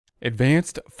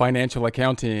Advanced Financial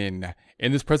Accounting.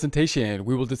 In this presentation,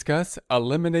 we will discuss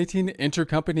eliminating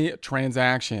intercompany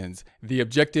transactions. The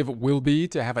objective will be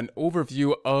to have an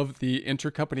overview of the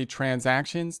intercompany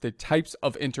transactions, the types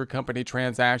of intercompany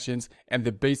transactions, and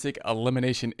the basic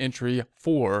elimination entry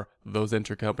for those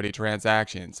intercompany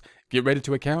transactions. Get ready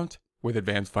to account with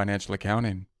Advanced Financial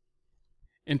Accounting.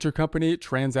 Intercompany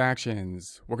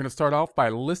transactions. We're going to start off by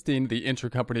listing the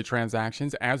intercompany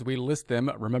transactions. As we list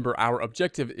them, remember our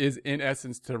objective is in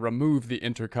essence to remove the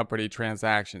intercompany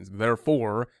transactions.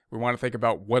 Therefore, we want to think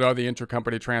about what are the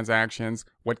intercompany transactions,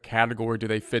 what category do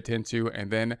they fit into,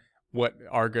 and then what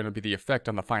are going to be the effect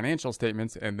on the financial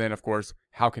statements, and then of course,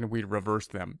 how can we reverse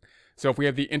them? So if we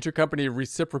have the intercompany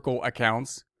reciprocal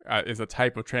accounts is a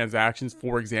type of transactions,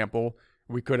 for example,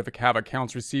 we could have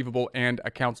accounts receivable and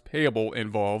accounts payable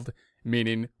involved,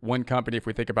 meaning one company, if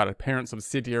we think about a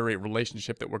parent-subsidiary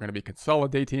relationship that we're going to be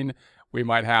consolidating, we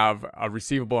might have a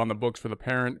receivable on the books for the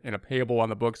parent and a payable on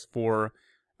the books for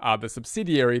the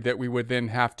subsidiary that we would then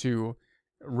have to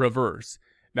reverse.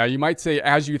 Now, you might say,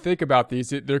 as you think about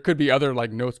these, there could be other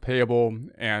like notes payable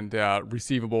and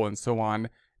receivable and so on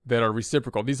that are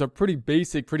reciprocal. These are pretty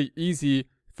basic, pretty easy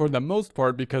for the most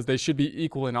part, because they should be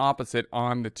equal and opposite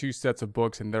on the two sets of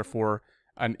books and therefore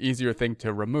an easier thing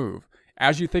to remove.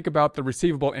 As you think about the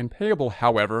receivable and payable,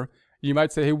 however, you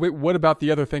might say, hey, wait, what about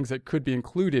the other things that could be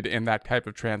included in that type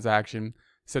of transaction,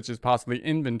 such as possibly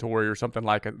inventory or something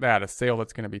like that, a sale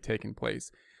that's going to be taking place.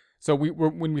 So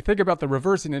when we think about the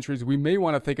reversing entries, we may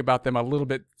want to think about them a little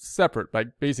bit separate, by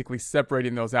basically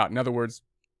separating those out. In other words,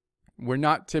 we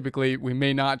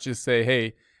may not just say,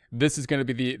 hey, this is going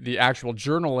to be the actual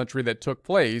journal entry that took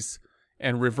place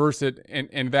and reverse it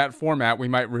in that format. We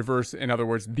might reverse, in other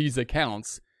words, these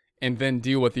accounts and then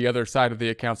deal with the other side of the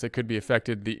accounts that could be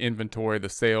affected, the inventory, the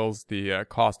sales, the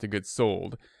cost of goods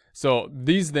sold. So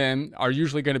these then are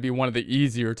usually going to be one of the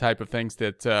easier type of things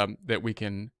that we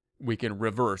can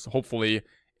reverse. Hopefully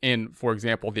in, for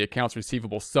example, the accounts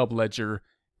receivable subledger,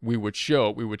 we would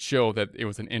show that it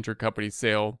was an intercompany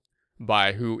sale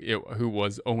by who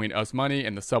was owing us money,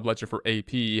 and the subledger for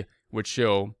AP would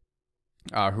show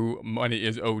who money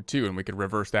is owed to, and we could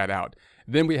reverse that out.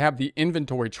 Then we have the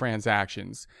inventory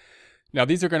transactions. Now,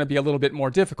 these are going to be a little bit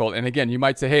more difficult, and again, you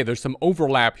might say, hey, there's some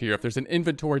overlap here. If there's an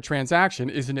inventory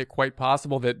transaction, isn't it quite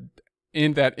possible that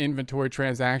in that inventory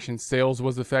transaction, sales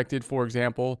was affected, for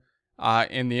example,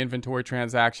 in the inventory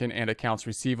transaction, and accounts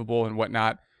receivable and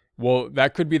whatnot? Well,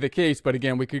 that could be the case, but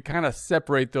again, we could kind of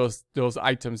separate those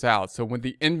items out. So when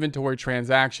the inventory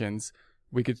transactions,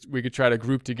 we could try to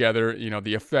group together,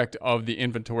 the effect of the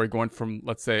inventory going from,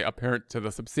 let's say, a parent to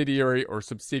the subsidiary or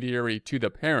subsidiary to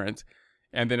the parent.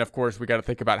 And then, of course, we got to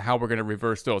think about how we're going to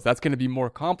reverse those. That's going to be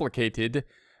more complicated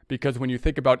because when you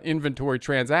think about inventory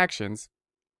transactions,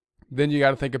 then you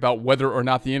got to think about whether or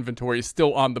not the inventory is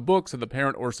still on the books of the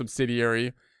parent or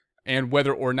subsidiary, and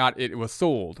whether or not it was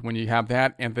sold. When you have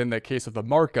that, and then the case of the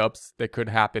markups that could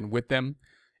happen with them,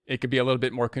 it could be a little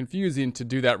bit more confusing to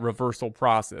do that reversal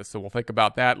process. So we'll think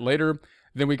about that later.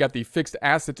 Then we got the fixed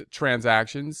asset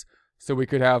transactions. So we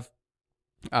could have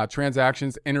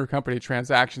transactions, intercompany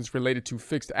transactions related to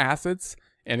fixed assets.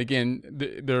 And again,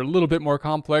 they're a little bit more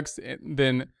complex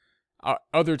than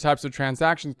other types of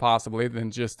transactions possibly than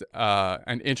just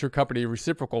an intercompany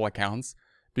reciprocal accounts,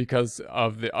 because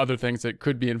of the other things that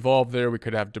could be involved there. We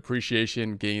could have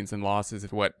depreciation, gains and losses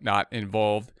and whatnot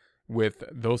involved with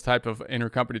those type of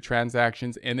intercompany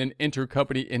transactions. And then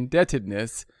intercompany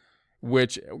indebtedness,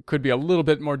 which could be a little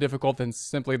bit more difficult than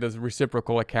simply the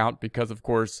reciprocal account, because of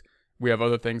course we have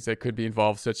other things that could be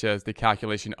involved, such as the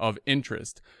calculation of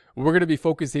interest. We're going to be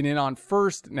focusing in on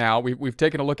first now. We've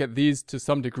taken a look at these to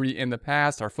some degree in the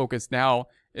past. Our focus now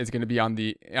is going to be on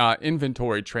the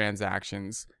inventory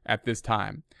transactions at this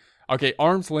time. Okay,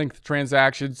 arm's length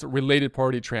transactions, related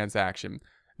party transaction.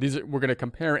 We're going to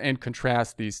compare and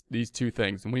contrast these two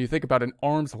things. And when you think about an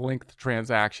arm's length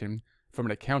transaction from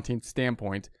an accounting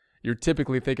standpoint, you're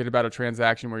typically thinking about a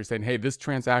transaction where you're saying, hey, this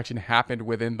transaction happened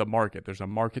within the market. There's a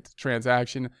market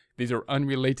transaction. These are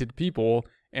unrelated people.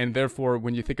 And therefore,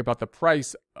 when you think about the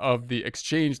price of the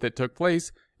exchange that took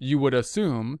place, you would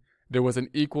assume there was an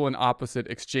equal and opposite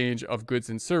exchange of goods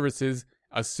and services,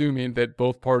 assuming that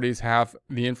both parties have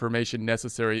the information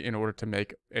necessary in order to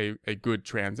make a good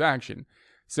transaction.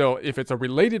 So if it's a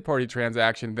related party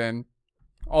transaction, then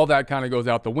all that kind of goes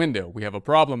out the window. We have a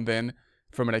problem then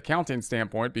from an accounting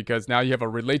standpoint, because now you have a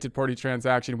related party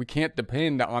transaction. We can't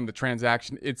depend on the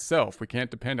transaction itself. We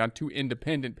can't depend on two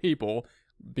independent people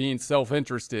being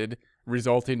self-interested,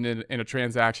 resulting in a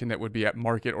transaction that would be at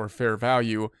market or fair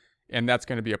value, and that's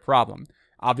going to be a problem.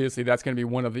 Obviously, that's going to be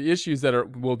one of the issues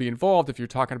that will be involved if you're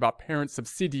talking about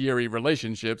parent-subsidiary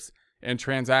relationships and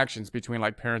transactions between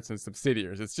like parents and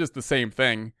subsidiaries. It's just the same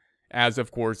thing as,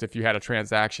 of course, if you had a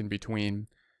transaction between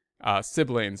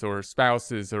siblings or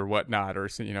spouses or whatnot, or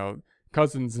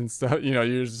cousins and stuff.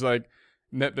 You're just like,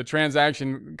 the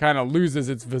transaction kind of loses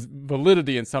its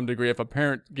validity in some degree if a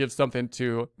parent gives something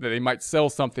that they might sell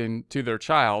something to their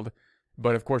child,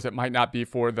 but of course it might not be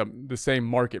for the same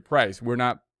market price.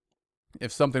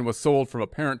 If something was sold from a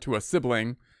parent to a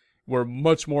sibling, we're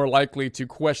much more likely to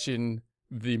question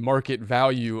the market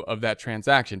value of that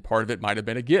transaction. Part of it might have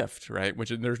been a gift, right?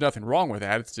 There's nothing wrong with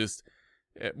that. It's just,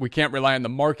 we can't rely on the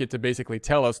market to basically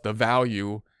tell us the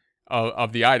value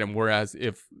of the item. Whereas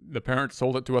if the parent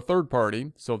sold it to a third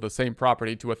party, sold the same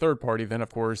property to a third party, then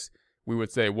of course we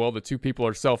would say, well, the two people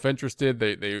are self-interested.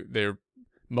 They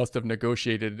must have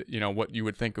negotiated, what you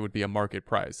would think it would be a market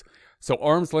price. So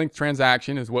arm's length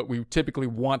transaction is what we typically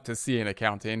want to see in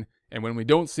accounting. And when we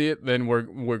don't see it, then we're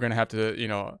going to have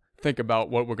to, think about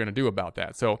what we're going to do about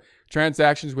that. So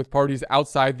transactions with parties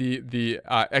outside the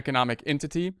economic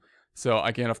entity. So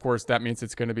again, of course, that means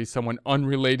it's going to be someone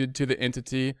unrelated to the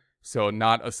entity. So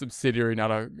not a subsidiary,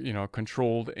 not a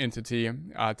controlled entity,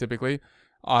 typically,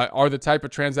 are the type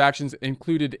of transactions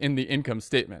included in the income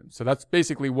statement. So that's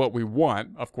basically what we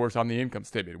want, of course, on the income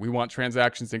statement. We want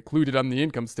transactions included on the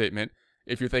income statement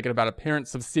if you're thinking about a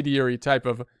parent-subsidiary type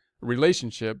of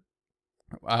relationship.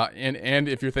 And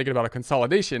if you're thinking about a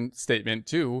consolidation statement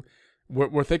too,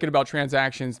 we're thinking about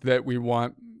transactions that we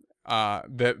want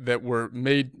that were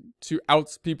made to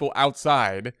people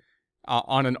outside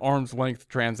on an arm's length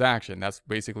transaction. That's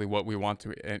basically what we want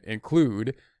to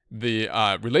include. The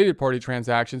related party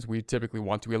transactions we typically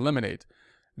want to eliminate.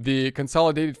 The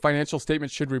consolidated financial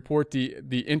statement should report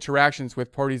the interactions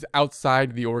with parties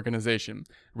outside the organization.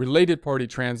 Related party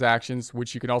transactions,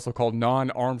 which you can also call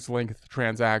non-arm's length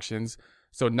transactions.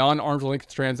 So non-arm's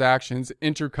length transactions,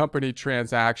 intercompany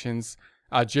transactions,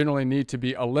 generally need to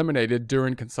be eliminated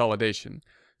during consolidation.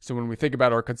 So when we think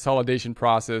about our consolidation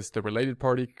process, the related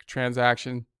party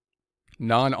transaction,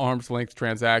 non-arm's length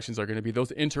transactions are going to be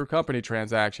those intercompany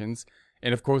transactions.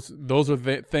 And of course, those are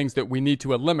the things that we need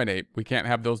to eliminate. We can't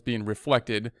have those being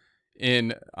reflected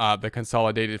in the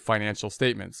consolidated financial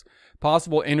statements.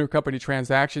 Possible intercompany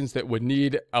transactions that would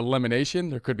need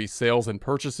elimination. There could be sales and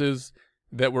purchases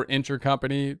that were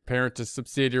intercompany, parent to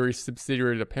subsidiary,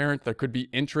 subsidiary to parent. There could be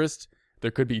interest. There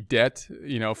could be debt,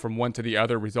 from one to the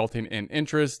other resulting in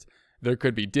interest. There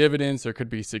could be dividends. There could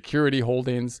be security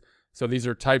holdings. So these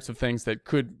are types of things that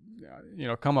could,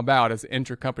 come about as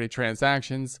intercompany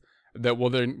transactions that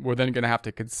we're then going to have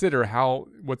to consider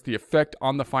what's the effect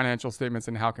on the financial statements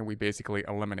and how can we basically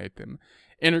eliminate them.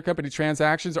 Intercompany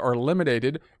transactions are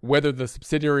eliminated whether the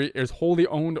subsidiary is wholly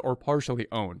owned or partially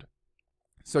owned.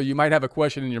 So you might have a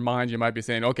question in your mind. You might be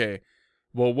saying, okay,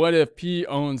 well, what if P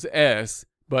owns S,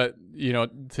 but,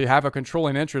 to have a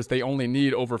controlling interest, they only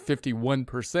need over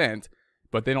 51%,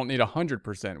 but they don't need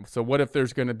 100%. So what if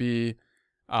there's going to be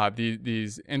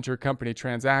these intercompany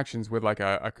transactions with like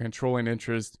a controlling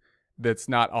interest that's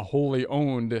not a wholly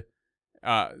owned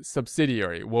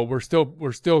subsidiary? Well, we're still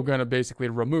going to basically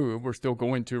remove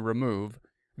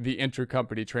the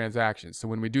intercompany transactions. So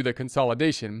when we do the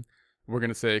consolidation, we're going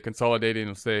to say consolidating,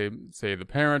 and say the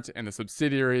parent and the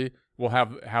subsidiary will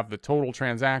have the total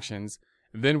transactions.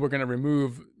 Then we're going to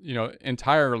remove,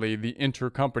 entirely the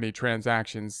intercompany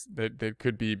transactions that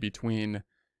could be between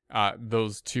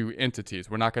those two entities.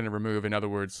 We're not going to remove, in other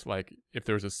words, like if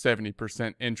there's a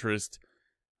 70% interest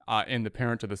in the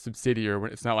parent or the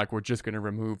subsidiary, it's not like we're just going to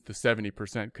remove the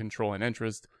 70% controlling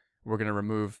interest. We're going to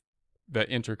remove the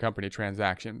intercompany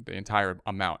transaction, the entire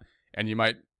amount. And you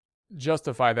might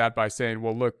justify that by saying,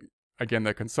 well, look, again,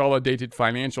 the consolidated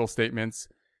financial statements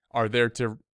are there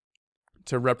to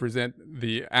represent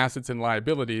the assets and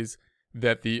liabilities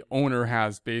that the owner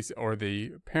has or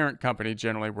the parent company.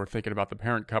 Generally, we're thinking about the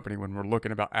parent company when we're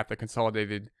looking at the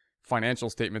consolidated financial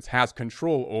statements has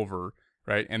control over,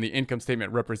 right? And the income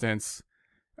statement represents,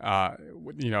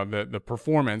 the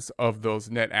performance of those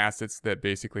net assets that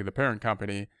basically the parent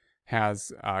company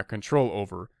has control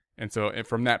over. And so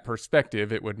from that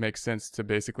perspective, it would make sense to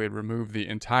basically remove the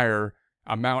entire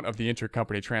amount of the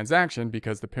intercompany transaction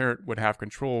because the parent would have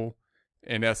control,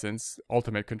 in essence,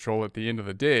 ultimate control at the end of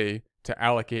the day to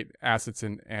allocate assets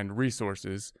and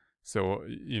resources. So,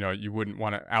 you wouldn't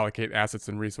want to allocate assets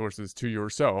and resources to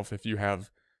yourself. If you have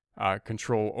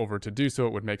control over to do so,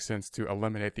 it would make sense to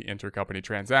eliminate the intercompany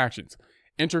transactions.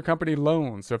 Intercompany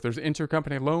loans. So if there's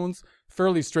intercompany loans,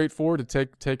 fairly straightforward to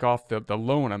take off the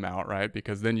loan amount, right?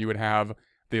 Because then you would have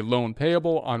the loan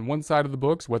payable on one side of the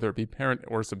books, whether it be parent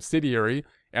or subsidiary,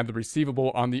 and the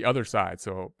receivable on the other side.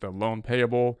 So the loan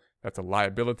payable, that's a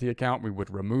liability account. We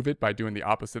would remove it by doing the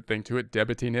opposite thing to it,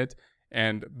 debiting it.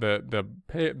 And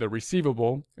the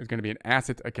receivable is going to be an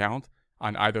asset account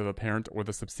on either the parent or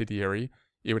the subsidiary.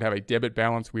 It would have a debit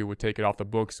balance. We would take it off the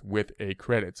books with a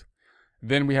credit.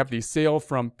 Then we have the sale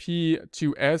from P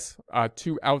to S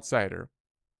to outsider.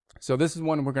 So this is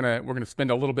one we're gonna spend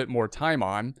a little bit more time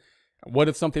on. What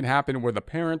if something happened where the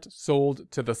parent sold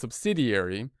to the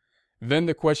subsidiary? Then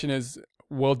the question is,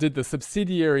 well, did the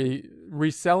subsidiary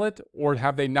resell it, or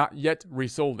have they not yet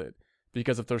resold it?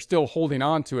 Because if they're still holding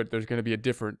on to it, there's going to be a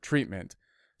different treatment.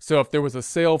 So if there was a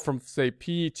sale from, say,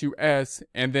 P to S,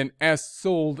 and then S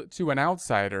sold to an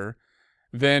outsider,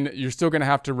 then you're still going to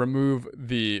have to remove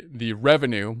the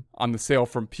revenue on the sale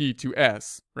from P to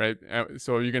S, right?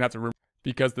 So you're going to have to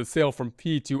because the sale from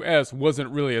P to S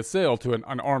wasn't really a sale to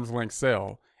an arm's length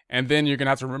sale. And then you're going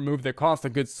to have to remove the cost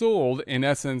of goods sold, in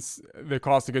essence, the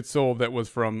cost of goods sold that was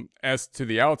from S to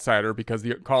the outsider, because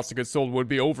the cost of goods sold would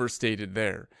be overstated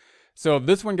there. So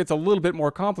this one gets a little bit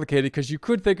more complicated, because you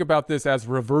could think about this as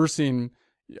reversing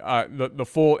the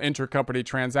full intercompany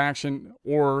transaction,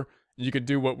 or you could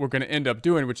do what we're going to end up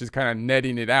doing, which is kind of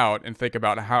netting it out and think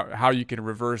about how you can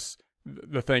reverse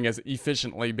the thing as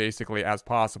efficiently, basically, as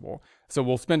possible. So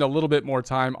we'll spend a little bit more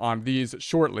time on these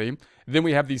shortly. Then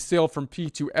we have the sale from P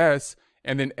to S,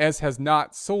 and then S has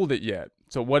not sold it yet.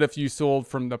 So what if you sold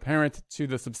from the parent to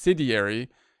the subsidiary,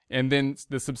 and then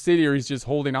the subsidiary is just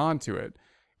holding on to it?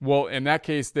 Well, in that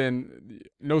case, then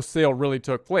no sale really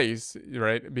took place,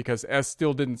 right? Because S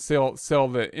still didn't sell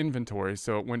the inventory.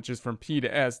 So it went just from P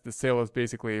to S. The sale is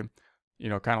basically,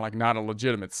 kind of like not a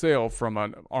legitimate sale from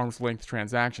an arm's length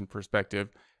transaction perspective.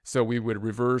 So we would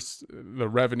reverse the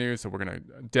revenue. So we're going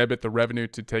to debit the revenue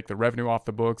to take the revenue off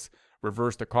the books,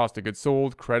 reverse the cost of goods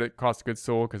sold, credit cost of goods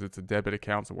sold because it's a debit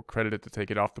account. So we'll credit it to take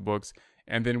it off the books.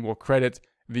 And then we'll credit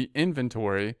the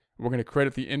inventory. We're going to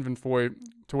credit the inventory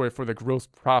for the gross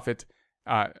profit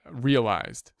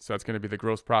realized. So that's going to be the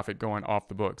gross profit going off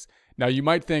the books. Now you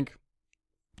might think,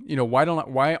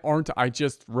 why aren't I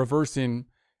just reversing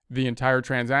the entire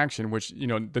transaction, which,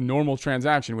 the normal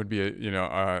transaction would be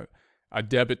a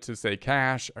debit to, say,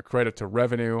 cash, a credit to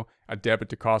revenue, a debit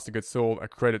to cost of goods sold, a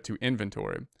credit to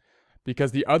inventory.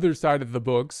 Because the other side of the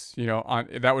books,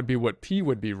 that would be what P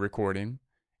would be recording.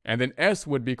 And then S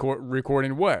would be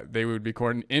recording what? They would be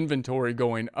recording inventory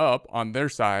going up on their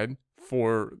side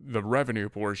for the revenue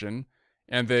portion,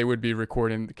 and they would be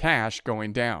recording the cash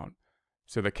going down.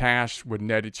 So the cash would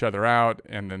net each other out,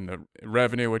 and then the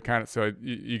revenue would so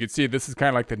you could see this is kind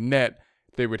of like the net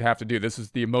they would have to do. This is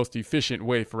the most efficient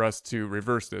way for us to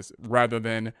reverse this, rather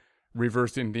than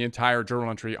reversing the entire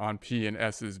journal entry on P and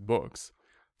S's books.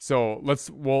 So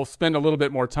we'll spend a little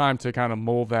bit more time to kind of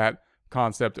mull that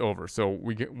concept over. So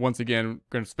once again,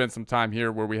 going to spend some time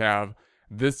here where we have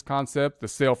this concept, the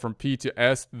sale from P to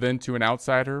S, then to an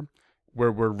outsider,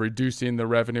 where we're reducing the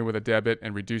revenue with a debit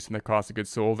and reducing the cost of goods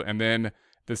sold, and then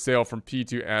the sale from P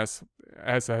to S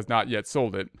has not yet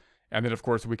sold it. And then, of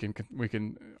course, we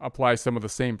can apply some of the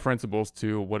same principles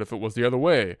to what if it was the other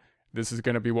way. This is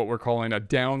going to be what we're calling a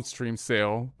downstream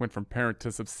sale, went from parent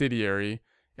to subsidiary.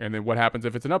 And then what happens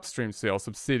if it's an upstream sale,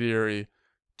 subsidiary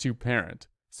to parent?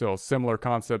 So similar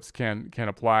concepts can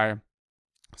apply.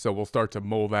 So we'll start to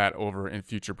mull that over in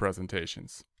future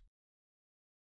presentations.